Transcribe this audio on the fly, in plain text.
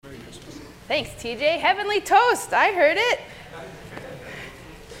Thanks, TJ. Heavenly toast. I heard it.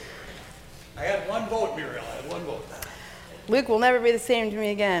 I had one vote, Muriel. I had one vote. Luke will never be the same to me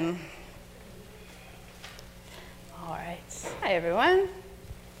again. All right. Hi, everyone.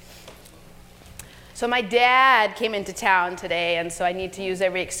 So my dad came into town today, and so I need to use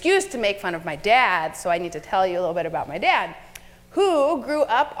every excuse to make fun of my dad. So I need to tell you a little bit about my dad, who grew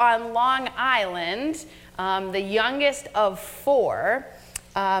up on Long Island, the youngest of 4.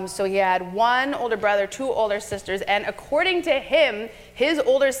 So he had one older brother, 2 older sisters, and according to him, his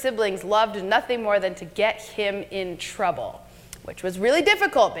older siblings loved nothing more than to get him in trouble, which was really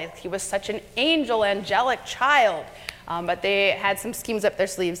difficult because he was such an angelic child, but they had some schemes up their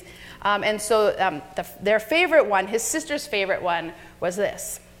sleeves. And so their favorite one, his sister's favorite one, was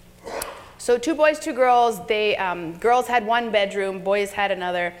this. So 2 boys, 2 girls. They girls had one bedroom, boys had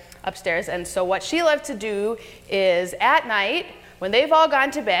another upstairs. And so what she loved to do is at night, when they've all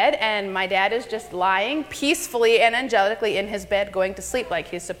gone to bed and my dad is just lying peacefully and angelically in his bed going to sleep like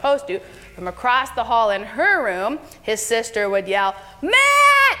he's supposed to, from across the hall in her room, his sister would yell,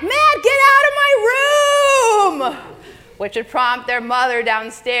 "Matt! Matt, get out of my room!" which would prompt their mother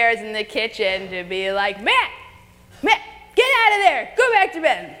downstairs in the kitchen to be like, "Matt! Matt, get out of there! Go back to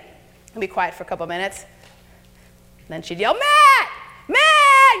bed!" And be quiet for a couple minutes. And then she'd yell, "Matt! Matt!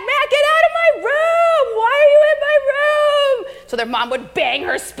 Matt, get out of my room! Why are you in my room?" So their mom would bang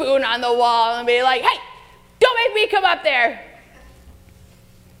her spoon on the wall and be like, "Hey, don't make me come up there."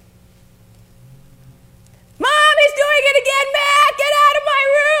 "Mom is doing it again, Matt! Get out of my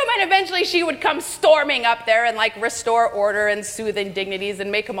room!" And eventually she would come storming up there and like restore order and soothing dignities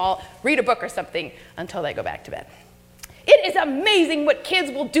and make them all read a book or something until they go back to bed. It is amazing what kids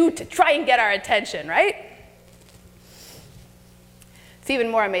will do to try and get our attention, right? It's even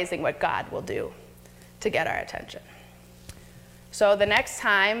more amazing what God will do to get our attention. So the next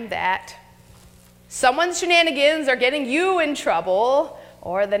time that someone's shenanigans are getting you in trouble,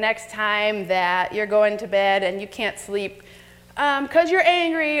 or the next time that you're going to bed and you can't sleep because you're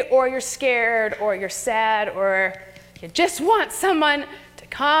angry or you're scared or you're sad or you just want someone to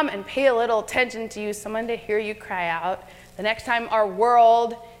come and pay a little attention to you, someone to hear you cry out, the next time our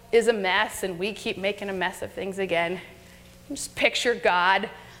world is a mess and we keep making a mess of things again, just picture God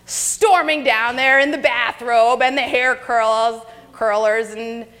storming down there in the bathrobe and the hair curlers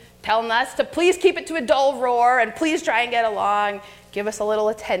and telling us to please keep it to a dull roar and please try and get along, give us a little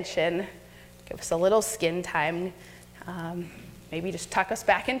attention, give us a little skin time, maybe just tuck us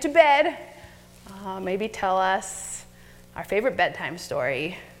back into bed, maybe tell us our favorite bedtime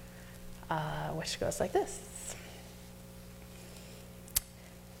story, which goes like this.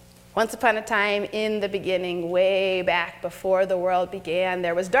 Once upon a time in the beginning, way back before the world began,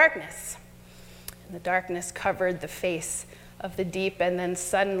 there was darkness. And the darkness covered the face of the deep, and then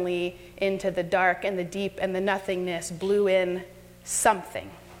suddenly into the dark and the deep and the nothingness blew in something.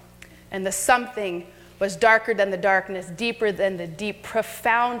 And the something was darker than the darkness, deeper than the deep,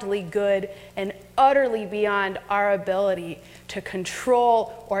 profoundly good, and utterly beyond our ability to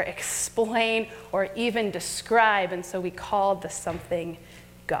control or explain or even describe. And so we called the something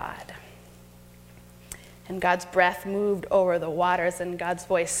God. And God's breath moved over the waters, and God's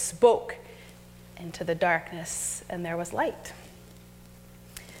voice spoke into the darkness, and there was light.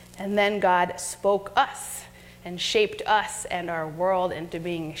 And then God spoke us and shaped us and our world into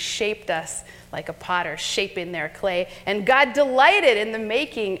being, shaped us like a potter shaping their clay. And God delighted in the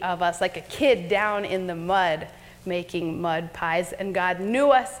making of us like a kid down in the mud making mud pies. And God knew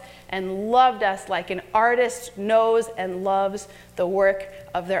us and loved us like an artist knows and loves the work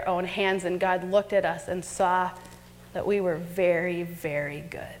of their own hands. And God looked at us and saw that we were very, very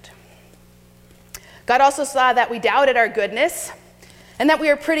good. God also saw that we doubted our goodness and that we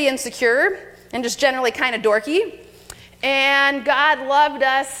were pretty insecure and just generally kind of dorky. And God loved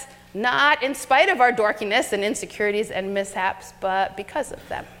us not in spite of our dorkiness and insecurities and mishaps, but because of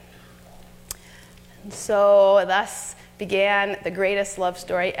them. And so thus began the greatest love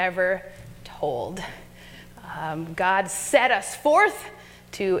story ever told. God set us forth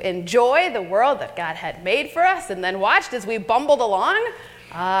to enjoy the world that God had made for us, and then watched as we bumbled along,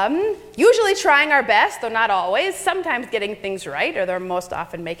 usually trying our best, though not always, sometimes getting things right, or they're most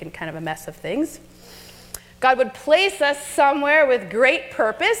often making kind of a mess of things. God would place us somewhere with great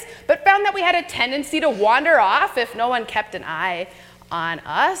purpose, but found that we had a tendency to wander off if no one kept an eye on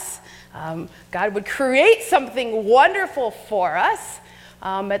us. God would create something wonderful for us,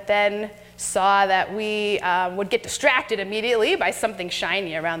 but then saw that we would get distracted immediately by something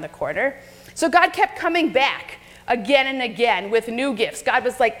shiny around the corner. So God kept coming back again and again with new gifts. God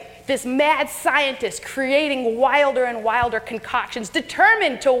was like this mad scientist creating wilder and wilder concoctions,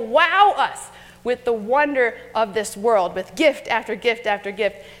 determined to wow us with the wonder of this world, with gift after gift after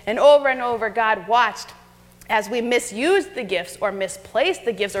gift. And over, God watched as we misused the gifts or misplaced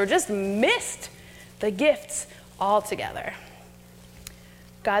the gifts or just missed the gifts altogether.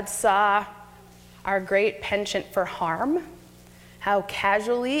 God saw our great penchant for harm, how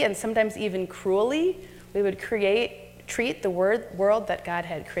casually and sometimes even cruelly we would treat the world that God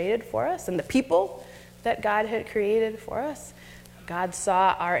had created for us and the people that God had created for us. God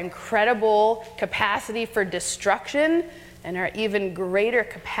saw our incredible capacity for destruction and our even greater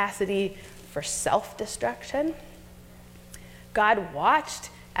capacity for self-destruction. God watched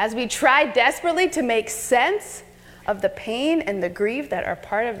as we tried desperately to make sense of the pain and the grief that are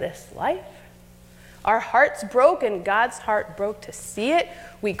part of this life. Our hearts broke and God's heart broke to see it.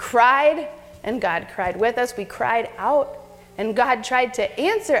 We cried and God cried with us. We cried out and God tried to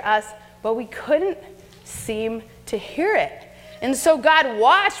answer us, but we couldn't seem to hear it. And so God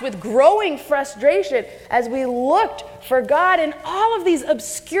watched with growing frustration as we looked for God in all of these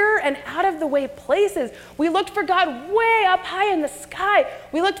obscure and out-of-the-way places. We looked for God way up high in the sky.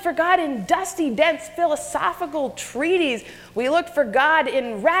 We looked for God in dusty, dense philosophical treaties. We looked for God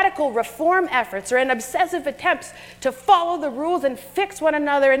in radical reform efforts or in obsessive attempts to follow the rules and fix one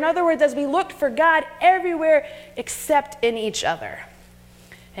another. In other words, as we looked for God everywhere except in each other.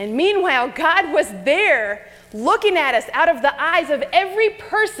 And meanwhile, God was there looking at us out of the eyes of every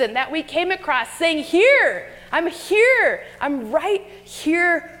person that we came across, saying, here, I'm right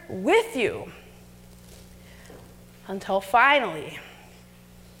here with you. Until finally,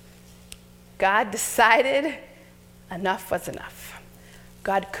 God decided enough was enough.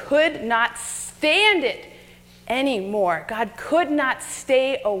 God could not stand it anymore. God could not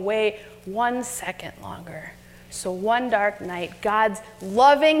stay away 1 second longer. So one dark night, God's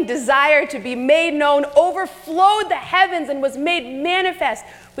loving desire to be made known overflowed the heavens and was made manifest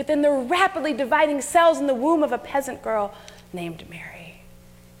within the rapidly dividing cells in the womb of a peasant girl named Mary.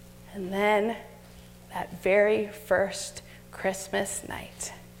 And then, that very first Christmas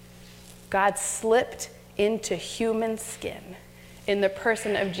night, God slipped into human skin in the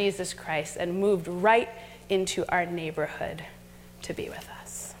person of Jesus Christ and moved right into our neighborhood to be with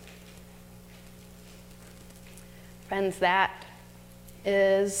us. Friends, that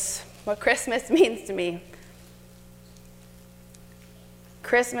is what Christmas means to me.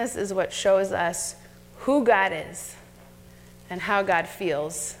 Christmas is what shows us who God is and how God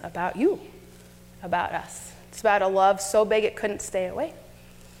feels about you, about us. It's about a love so big it couldn't stay away.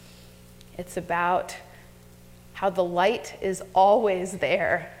 It's about how the light is always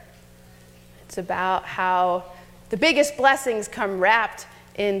there. It's about how the biggest blessings come wrapped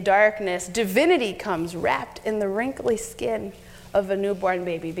in darkness. Divinity comes wrapped in the wrinkly skin of a newborn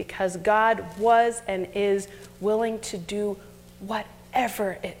baby because God was and is willing to do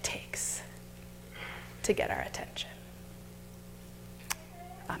whatever it takes to get our attention.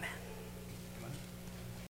 Amen.